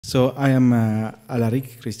So I am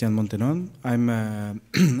Alaric Christian Montenon. I'm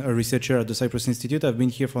a researcher at the Cyprus Institute. I've been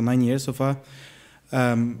here for 9 years so far.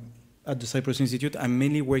 At the Cyprus Institute, I'm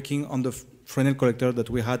mainly working on the Fresnel collector that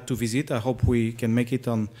we had to visit. I hope we can make it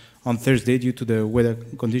on Thursday due to the weather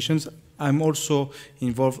conditions. I'm also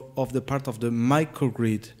involved of the part of the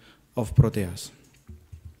microgrid of PROTEAS,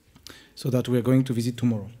 so that we are going to visit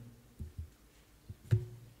tomorrow.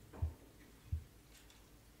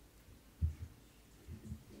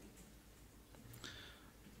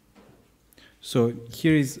 So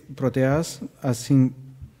here is PROTEAS as seen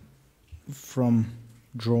from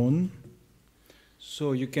drone.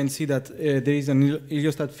 So you can see that there is an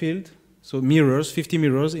heliostat field, so mirrors, 50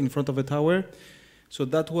 mirrors in front of a tower. So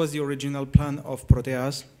that was the original plan of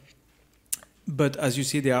PROTEAS. But as you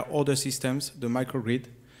see, there are other systems, the microgrid.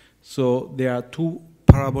 So there are two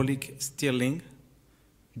parabolic Stirling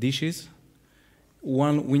dishes,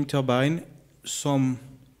 one wind turbine, some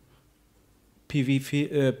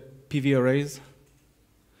PV arrays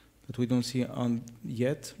that we don't see on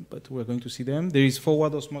yet, but we're going to see them. There is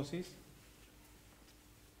forward osmosis.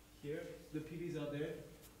 Here, the PVs are there.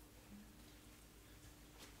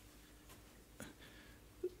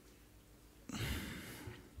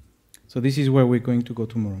 So this is where we're going to go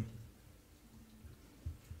tomorrow.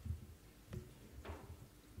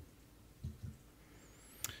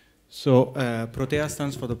 So PROTEAS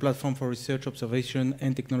stands for the Platform for Research, Observation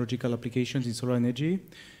and Technological Applications in Solar Energy.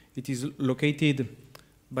 It is located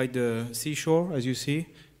by the seashore, as you see.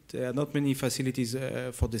 There are not many facilities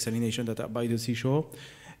for desalination that are by the seashore.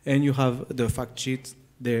 And you have the fact sheet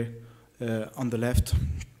there on the left.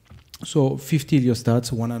 So 50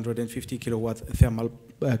 heliostats, 150 kilowatt thermal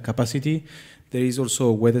capacity. There is also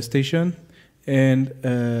a weather station. And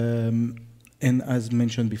as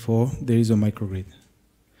mentioned before, there is a microgrid.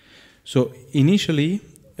 So initially,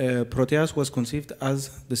 PROTEAS was conceived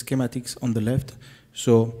as the schematics on the left.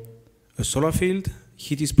 So a solar field,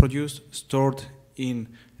 heat is produced, stored in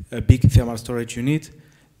a big thermal storage unit.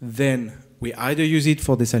 Then we either use it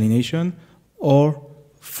for desalination or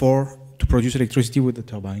to produce electricity with the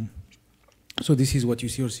turbine. So this is what you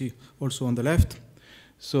see also on the left.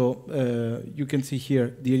 So you can see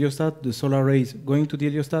here the heliostat, the solar rays going to the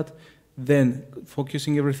heliostat, then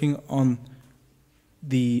focusing everything on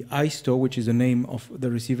the ice store, which is the name of the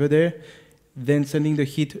receiver there, then sending the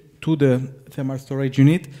heat to the thermal storage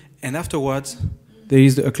unit, and afterwards there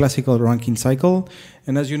is a classical Rankine cycle.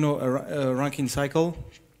 And as you know, a Rankine cycle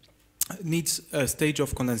needs a stage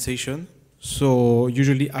of condensation, so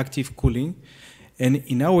usually active cooling. And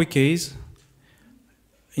in our case,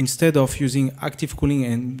 instead of using active cooling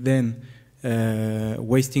and then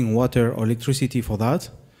wasting water or electricity for that,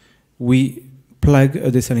 we plug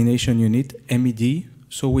a desalination unit, MED,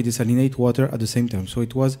 so we desalinate water at the same time. So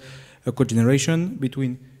it was a cogeneration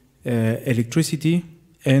between electricity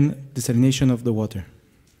and desalination of the water.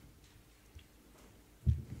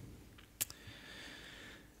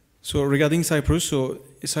 So regarding Cyprus, so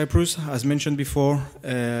Cyprus, as mentioned before,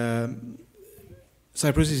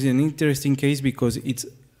 Cyprus is an interesting case because it's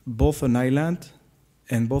both an island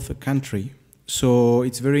and both a country. So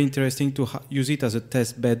it's very interesting to use it as a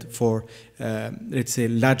test bed for, let's say,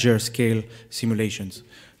 larger scale simulations.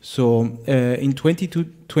 So in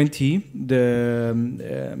 2020,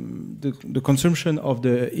 the consumption of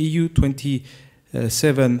the EU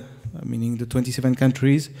 27, meaning the 27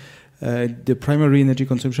 countries, the primary energy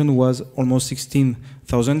consumption was almost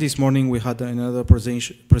 16,000. This morning we had another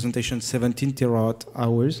presentation, 17 terawatt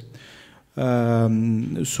hours.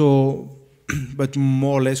 But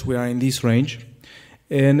more or less we are in this range.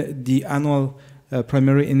 And the annual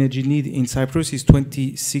primary energy need in Cyprus is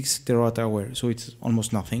 26 terawatt hours, so it's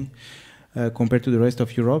almost nothing compared to the rest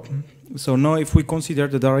of Europe. So now if we consider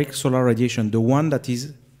the direct solar radiation, the one that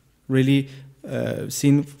is really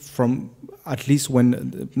seen from at least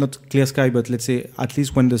when, not clear sky, but let's say at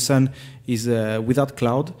least when the sun is without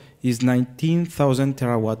cloud, is 19,000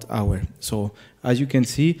 terawatt hour. So as you can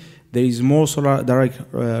see, there is more solar direct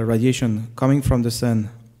radiation coming from the sun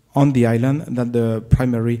on the island than the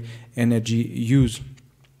primary energy used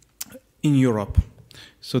in Europe.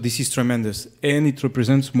 So this is tremendous. And it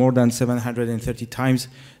represents more than 730 times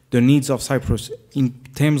the needs of Cyprus in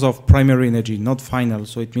terms of primary energy, not final.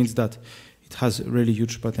 So it means that it has really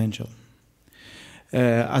huge potential.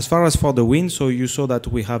 As far as for the wind, so you saw that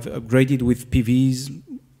we have upgraded with PVs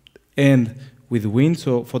and with wind.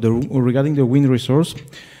 So for regarding the wind resource,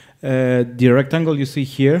 the rectangle you see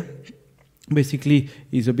here basically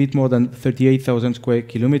is a bit more than 38,000 square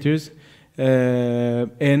kilometers,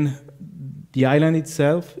 and the island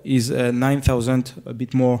itself is 9,000, a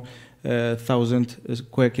bit more 1,000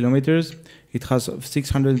 square kilometers. It has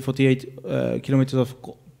 648 kilometers of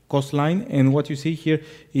coastline, and what you see here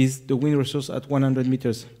is the wind resource at 100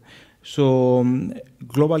 meters. So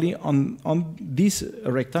globally, on this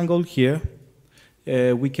rectangle here,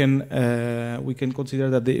 we can consider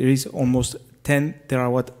that there is almost 10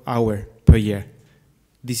 terawatt-hour per year.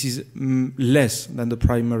 This is less than the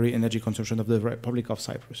primary energy consumption of the Republic of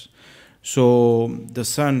Cyprus. So the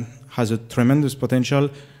sun has a tremendous potential.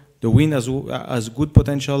 The wind has good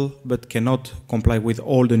potential, but cannot comply with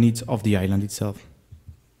all the needs of the island itself.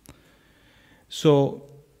 So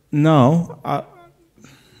now,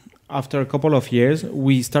 after a couple of years,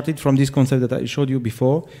 we started from this concept that I showed you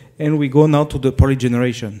before, and we go now to the poly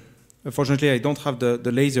generation. Unfortunately, I don't have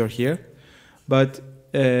the laser here, but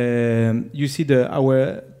you see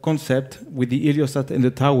our concept with the heliostat and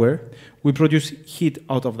the tower. We produce heat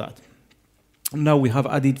out of that. Now we have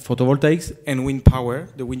added photovoltaics and wind power,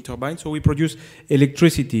 the wind turbine, so we produce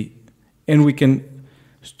electricity, and we can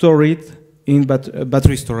store it in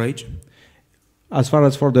battery storage. As far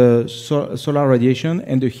as for the solar radiation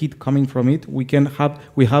and the heat coming from it, we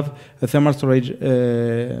have a thermal storage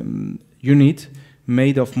unit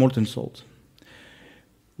made of molten salt.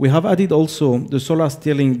 We have added also the solar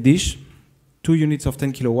Stirling dish, 2 units of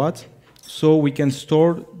 10 kilowatts, so we can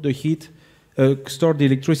store the heat, store the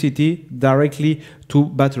electricity directly to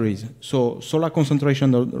batteries. So solar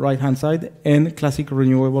concentration on the right-hand side and classic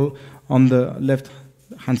renewable on the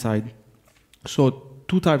left-hand side. So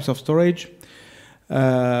 2 types of storage.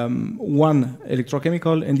 One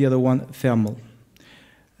electrochemical and the other one thermal.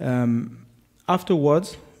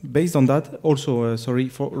 Afterwards, based on that, also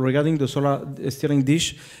regarding the solar Stirling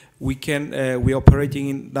dish, we're operating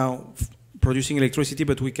in now producing electricity,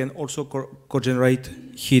 but we can also co-generate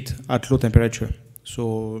heat at low temperature,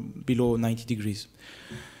 so below 90 degrees.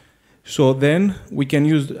 So then we can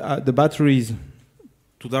use the batteries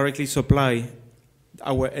to directly supply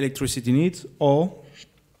our electricity needs, or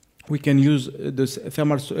we can use the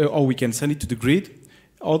thermal, or we can send it to the grid,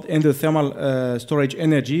 and the thermal storage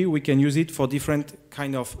energy, we can use it for different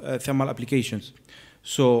kind of thermal applications.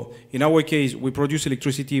 So in our case, we produce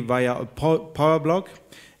electricity via a power block.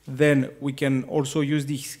 Then we can also use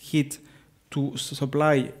this heat to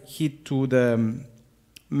supply heat to the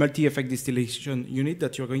multi-effect distillation unit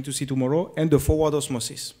that you're going to see tomorrow, and the forward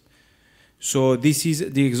osmosis. So this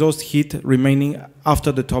is the exhaust heat remaining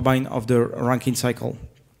after the turbine of the Rankine cycle.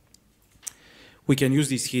 We can use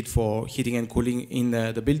this heat for heating and cooling in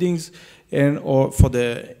the buildings or for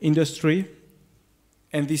the industry.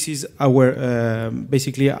 And this is our,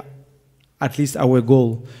 basically, at least our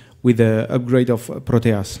goal with the upgrade of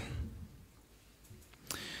PROTEAS.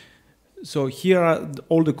 So here are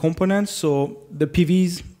all the components. So the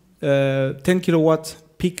PVs, 10 kilowatt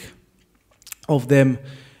peak of them,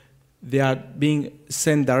 they are being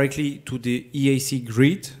sent directly to the EAC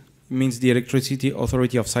grid, means the Electricity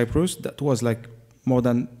Authority of Cyprus. That was like more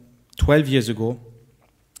than 12 years ago.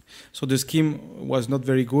 So the scheme was not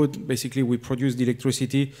very good. Basically, we produce the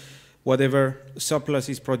electricity. Whatever surplus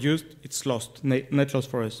is produced, it's lost, net loss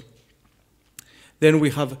for us. Then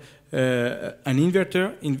we have an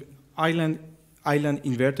inverter, island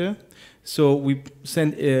inverter. So we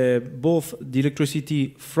send both the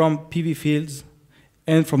electricity from PV fields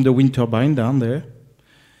and from the wind turbine down there.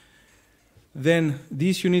 Then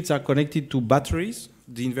these units are connected to batteries,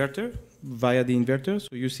 the inverter, via the inverter. So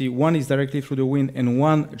you see one is directly through the wind and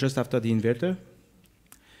one just after the inverter.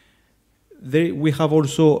 We have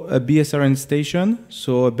also a BSRN station,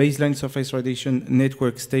 so a baseline surface radiation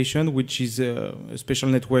network station, which is a special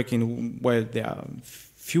network in where there are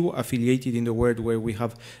few affiliated in the world, where we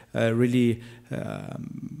have really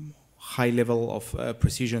high level of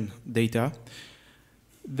precision data.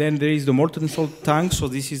 Then there is the molten salt tank, so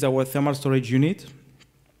this is our thermal storage unit.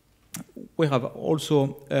 We have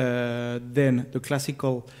also then the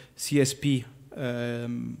classical CSP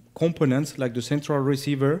components, like the central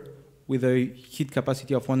receiver with a heat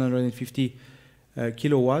capacity of 150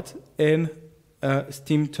 kilowatts and a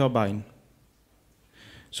steam turbine.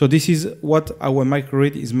 So this is what our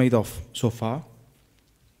microgrid is made of so far.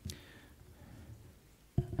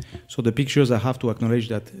 So the pictures, I have to acknowledge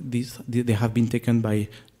that they have been taken by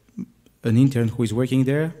an intern who is working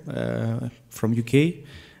there from UK,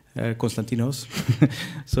 Konstantinos.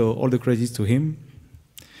 So all the credits to him.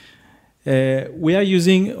 We are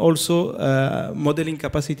using also modeling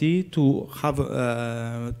capacity to have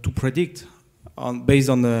to predict, based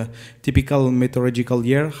on the typical meteorological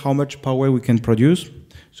year, how much power we can produce.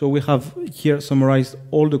 So we have here summarized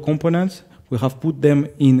all the components. We have put them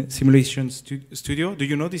in simulation studio. Do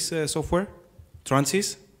you know this software,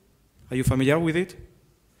 Transys? Are you familiar with it?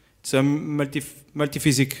 It's a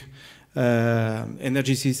multi-physics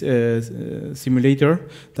energy simulator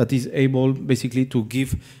that is able basically to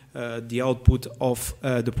give the output of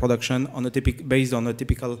the production on a based on a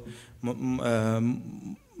typical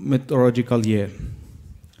meteorological year.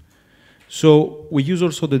 So we use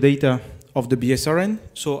also the data of the BSRN.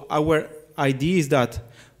 So our idea is that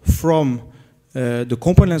from the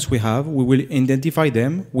components we have, we will identify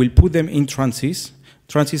them, we'll put them in Transys.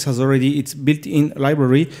 Transys has already its built-in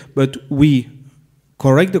library, but we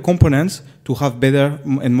correct the components to have better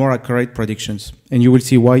and more accurate predictions. And you will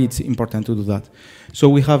see why it's important to do that. So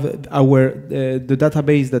we have the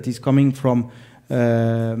database that is coming from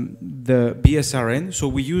the BSRN. So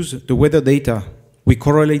we use the weather data. We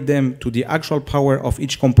correlate them to the actual power of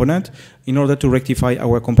each component in order to rectify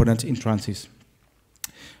our components in Transys.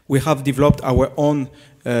 We have developed our own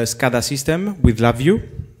SCADA system with LabVIEW.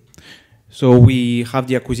 So we have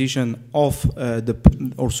the acquisition of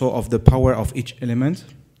also of the power of each element.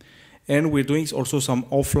 And we're doing also some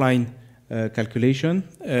offline calculation,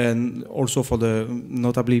 and also for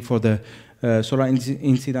notably for the solar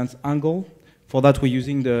incidence angle. For that, we're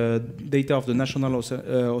using the data of the National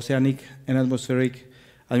Oceanic and Atmospheric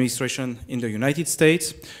Administration in the United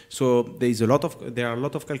States. So there are a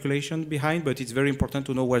lot of calculation behind, but it's very important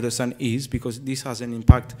to know where the sun is, because this has an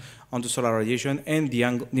impact on the solar radiation and the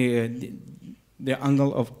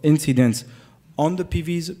angle of incidence on the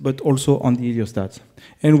PVs, but also on the heliostats.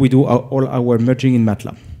 And we do all our merging in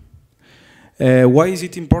MATLAB. Why is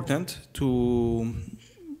it important to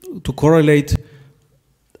correlate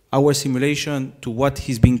our simulation to what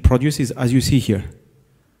is being produced? Is, as you see here.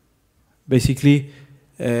 Basically,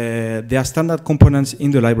 there are standard components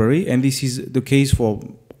in the library, and this is the case for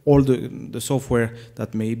all the software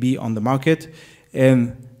that may be on the market.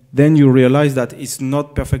 And then you realize that it's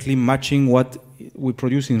not perfectly matching what we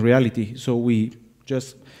produce in reality. So we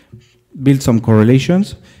just build some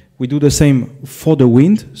correlations. We do the same for the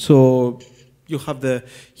wind. So you have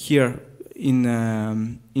here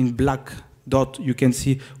in black dot, you can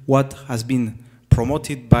see what has been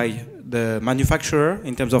promoted by the manufacturer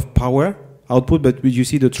in terms of power output, but you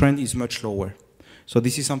see the trend is much lower. So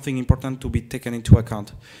this is something important to be taken into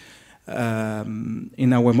account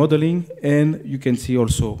in our modeling, and you can see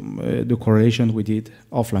also the correlation we did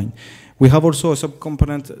offline. We have also a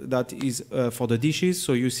subcomponent that is for the dishes,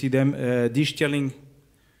 so you see them dish telling.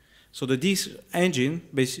 So the dish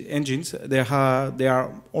engines, they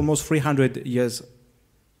are almost 300 years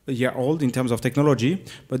old in terms of technology,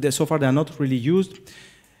 but so far they are not really used,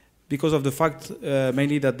 because of the fact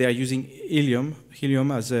mainly that they are using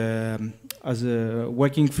helium as a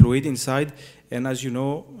working fluid inside, and as you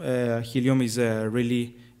know, helium is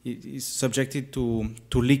is subjected to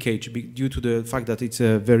leakage due to the fact that it's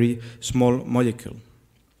a very small molecule.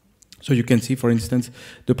 So you can see, for instance,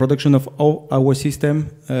 the production of our system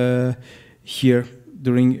here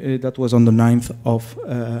during that was on the 9th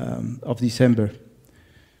of December.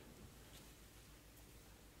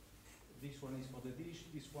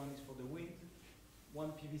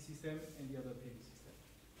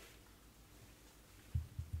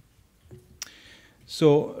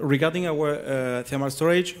 So regarding our thermal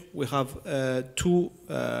storage, we have two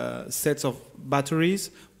sets of batteries,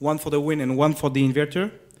 one for the wind and one for the inverter.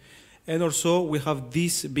 And also we have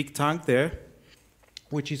this big tank there,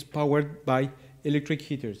 which is powered by electric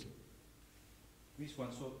heaters. This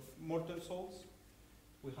one, so molten salts,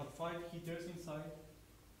 we have 5 heaters inside,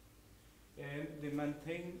 and they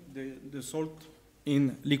maintain the salt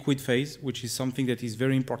in liquid phase, which is something that is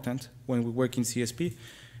very important when we work in CSP.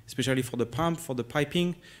 Especially for the pump, for the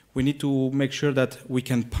piping, we need to make sure that we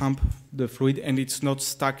can pump the fluid and it's not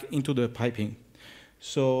stuck into the piping.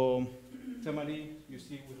 So thermally, you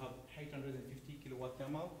see we have 850 kilowatt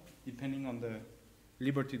thermal, depending on the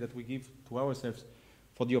liberty that we give to ourselves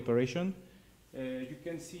for the operation. You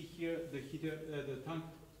can see here the heater, the tank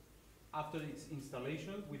after its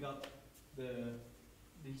installation without the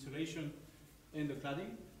insulation and the cladding.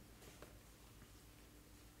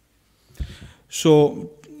 So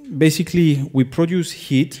basically, we produce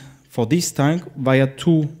heat for this tank via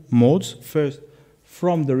 2 modes. First,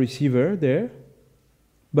 from the receiver there,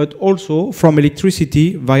 but also from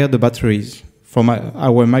electricity via the batteries from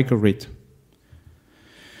our microgrid.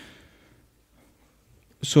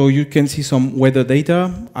 So you can see some weather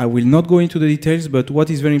data. I will not go into the details, but what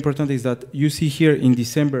is very important is that you see here in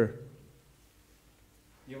December,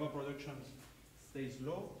 the overproduction stays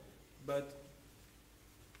low, but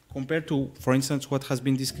compared to, for instance, what has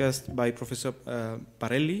been discussed by Professor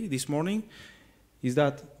Parelli this morning, is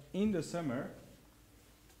that in the summer,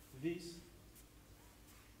 we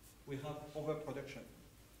have overproduction.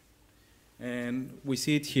 And we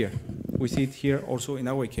see it here. We see it here also in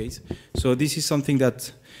our case. So this is something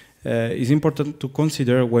that is important to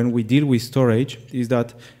consider when we deal with storage, is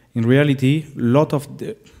that in reality, a lot of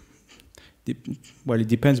well, it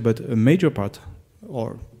depends, but a major part,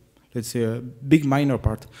 or let's say a big minor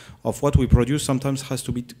part of what we produce sometimes has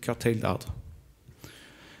to be curtailed out.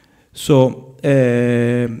 So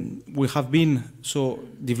we have been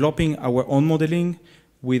developing our own modeling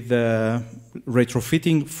with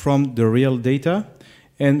retrofitting from the real data.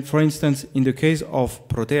 And for instance, in the case of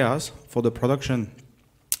PROTEAS, for the production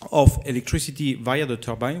of electricity via the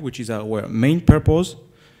turbine, which is our main purpose,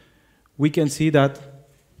 we can see that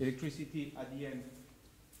electricity at the end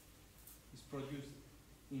is produced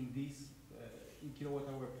in this in kilowatt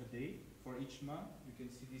hour per day for each month. You can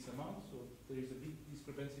see this amount, so there is a big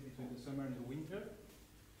discrepancy between the summer and the winter.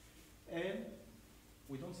 And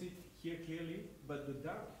we don't see it here clearly, but the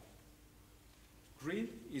dark green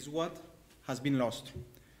is what has been lost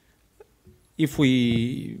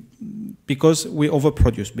because we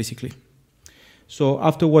overproduce, basically. So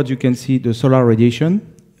afterwards, you can see the solar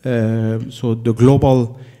radiation, so the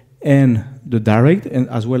global and the direct, and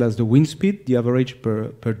as well as the wind speed, the average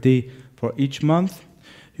per day for each month.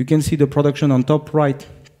 You can see the production on top right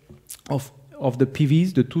of the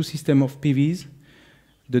PVs, the two systems of PVs,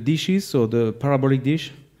 the dishes, so the parabolic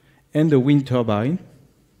dish, and the wind turbine.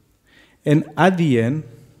 And at the end,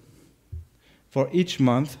 for each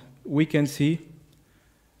month, we can see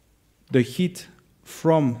the heat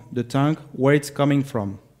from the tank, where it's coming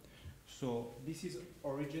from. So this is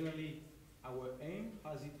originally our aim,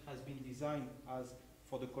 as it has been designed as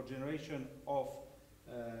for the cogeneration of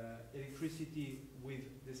electricity with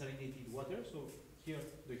desalinated water. So here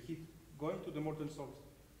the heat going to the molten salt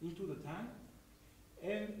into the tank,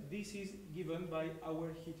 and this is given by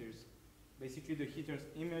our heaters. Basically the heaters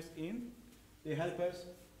immersed in, they help us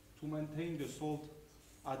to maintain the salt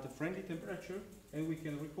at a friendly temperature, and we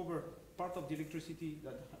can recover part of the electricity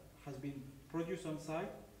that has been produced on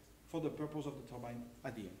site for the purpose of the turbine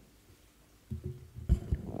at the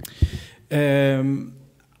end.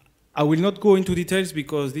 I will not go into details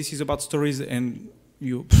because this is about storage, and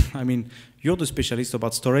you, I mean, you're the specialist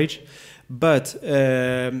about storage, but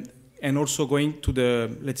and also going to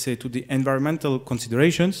the, let's say, to the environmental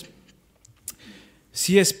considerations.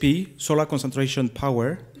 CSP, solar concentration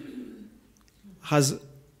power, has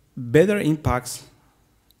better impacts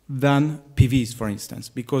than PVs, for instance,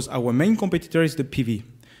 because our main competitor is the PV.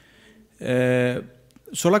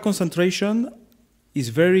 Solar concentration is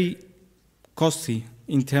very costly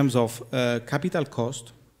in terms of capital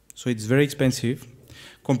cost, so it's very expensive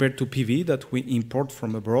compared to PV that we import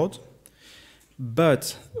from abroad.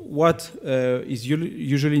 But what is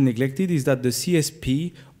usually neglected is that the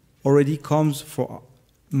CSP already comes for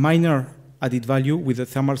minor added value with a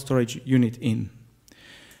thermal storage unit in.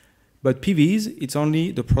 But PVs, it's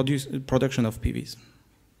only the production of PVs.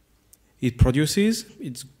 It produces,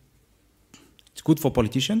 it's good for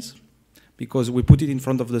politicians, because we put it in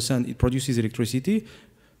front of the sun, it produces electricity.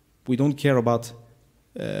 We don't care about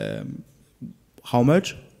how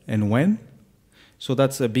much and when. So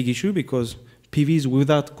that's a big issue, because PVs,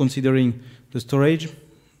 without considering the storage,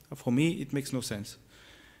 for me, it makes no sense.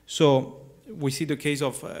 So we see the case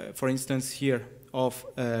of, for instance, here of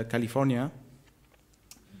California,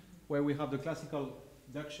 where we have the classical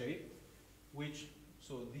duck shape, which,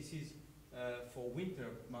 so this is for winter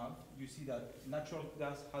month. You see that natural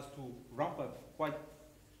gas has to ramp up quite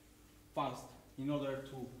fast in order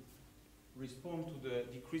to respond to the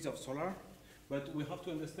decrease of solar. But we have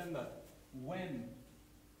to understand that when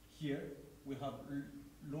here we have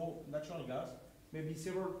low natural gas, maybe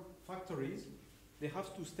several factories, they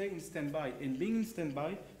have to stay in standby, and being in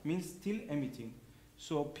standby means still emitting.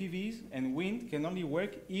 So PVs and wind can only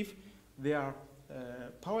work if there are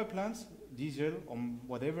power plants, diesel or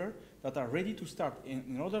whatever, that are ready to start.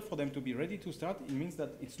 In order for them to be ready to start, it means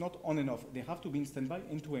that it's not on and off. They have to be in standby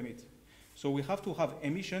and to emit. So we have to have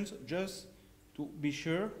emissions just to be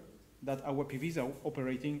sure that our PVs are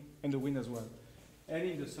operating, and the wind as well. And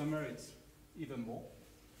in the summer, it's even more,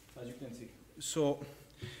 as you can see. So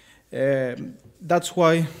that's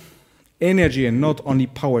why energy and not only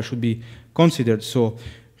power should be considered. So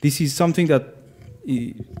this is something that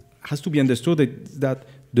has to be understood, that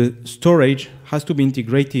the storage has to be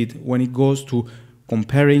integrated when it goes to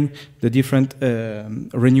comparing the different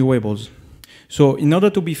renewables. So in order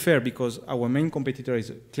to be fair, because our main competitor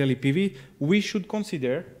is clearly PV, we should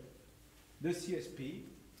consider the CSP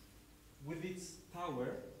with its tower,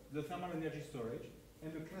 the thermal energy storage,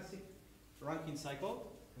 and the classic Rankine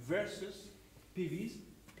cycle versus PVs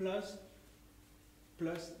plus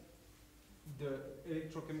the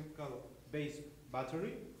electrochemical lithium-based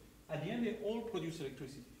battery, at the end they all produce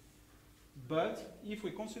electricity. But if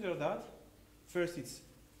we consider that, first it's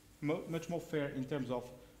much more fair in terms of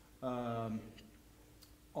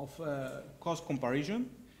cost comparison,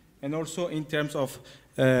 and also in terms of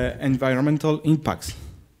environmental impacts.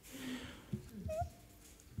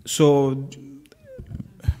 So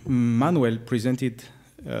Manuel presented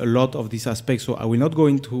a lot of these aspects, so I will not go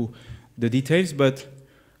into the details, but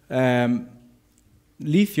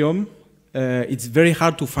lithium, it's very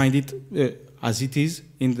hard to find it as it is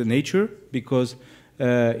in the nature, because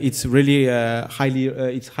it's really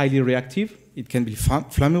highly reactive. It can be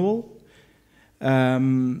flammable.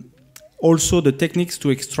 Also, the techniques to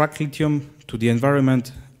extract lithium to the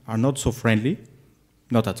environment are not so friendly,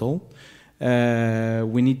 not at all.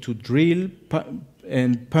 We need to drill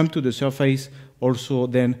and pump to the surface also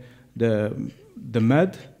then the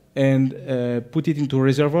mud, and put it into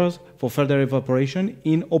reservoirs for further evaporation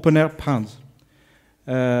in open-air ponds.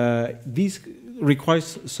 This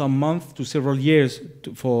requires some months to several years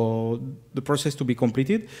for the process to be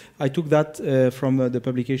completed. I took that from the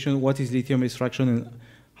publication, What is Lithium Extraction and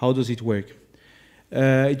How Does It Work?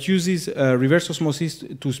 It uses reverse osmosis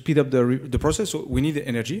to speed up the process, so we need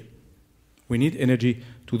energy. We need energy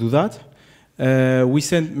to do that. We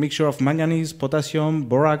send mixture of manganese, potassium,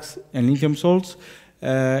 borax, and lithium salts.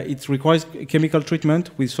 It requires chemical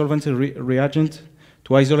treatment with solvents and reagents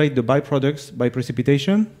to isolate the byproducts by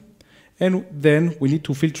precipitation. And then we need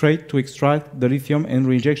to filtrate to extract the lithium and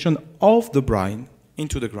reinjection of the brine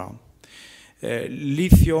into the ground.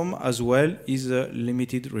 Lithium as well is a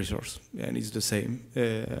limited resource, and it's the same.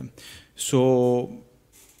 So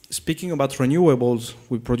speaking about renewables,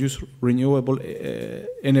 we produce renewable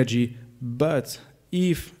energy, but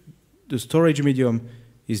if the storage medium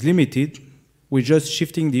is limited, we're just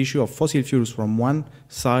shifting the issue of fossil fuels from one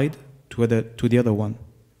side to the other one.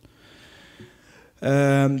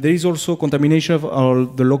 There is also contamination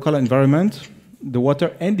of the local environment, the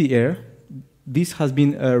water and the air. This has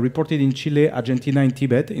been reported in Chile, Argentina, and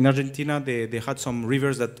Tibet. In Argentina, they had some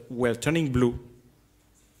rivers that were turning blue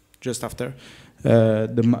just after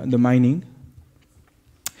the mining.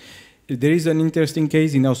 There is an interesting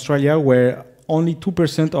case in Australia where only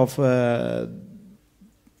 2% of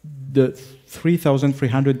the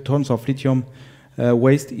 3,300 tons of lithium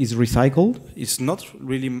waste is recycled. It's not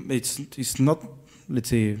really, it's not, let's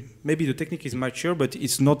say, maybe the technique is mature, but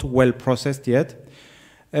it's not well processed yet.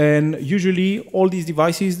 And usually all these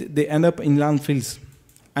devices, they end up in landfills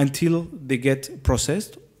until they get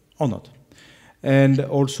processed or not. And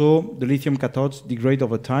also the lithium cathodes degrade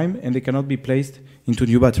over time and they cannot be placed into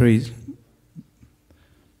new batteries.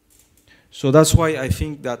 So that's why I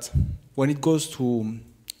think that when it goes to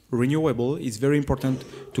renewable, it's very important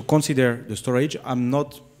to consider the storage. I'm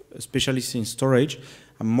not a specialist in storage.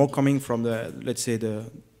 I'm more coming from the, let's say,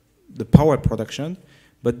 the power production,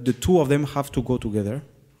 but the two of them have to go together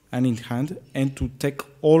hand in hand and to take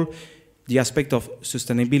all the aspect of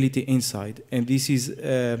sustainability inside. And this is,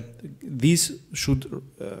 this should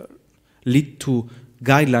lead to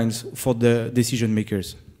guidelines for the decision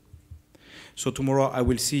makers. So tomorrow I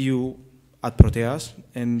will see you at PROTEAS,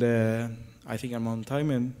 and I think I'm on time,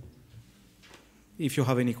 and if you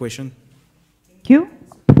have any question. Thank you.